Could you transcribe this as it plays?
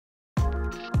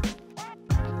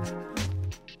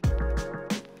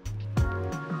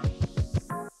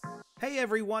Hey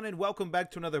everyone, and welcome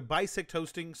back to another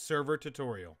BisectHosting server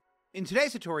tutorial. In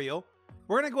today's tutorial,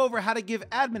 we're going to go over how to give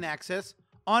admin access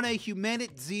on a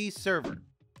HumanitZ server.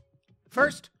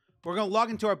 First, we're going to log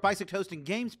into our BisectHosting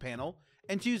Games panel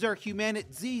and choose our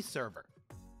HumanitZ server.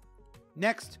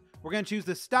 Next, we're going to choose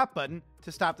the Stop button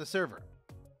to stop the server.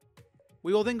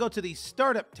 We will then go to the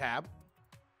Startup tab,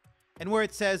 and where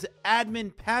it says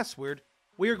Admin Password,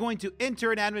 we are going to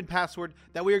enter an admin password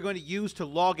that we are going to use to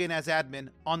log in as admin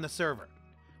on the server.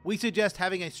 We suggest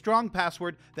having a strong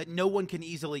password that no one can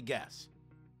easily guess.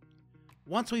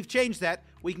 Once we've changed that,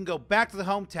 we can go back to the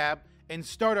Home tab and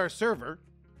start our server.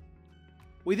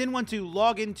 We then want to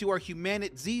log into our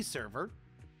HumanitZ server,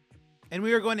 and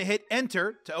we are going to hit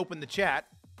Enter to open the chat,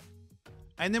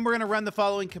 and then we're going to run the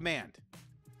following command: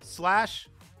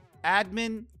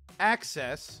 /admin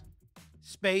access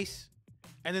space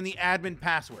and then the admin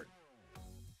password.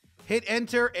 Hit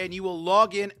enter and you will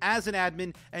log in as an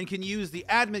admin and can use the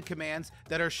admin commands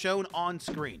that are shown on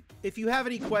screen. If you have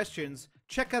any questions,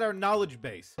 check out our knowledge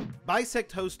base,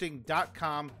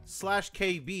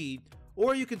 bisecthosting.com/KB,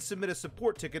 or you can submit a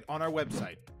support ticket on our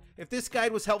website. If this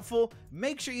guide was helpful,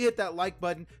 make sure you hit that like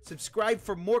button, subscribe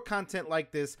for more content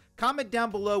like this, comment down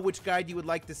below which guide you would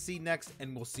like to see next,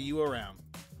 and we'll see you around.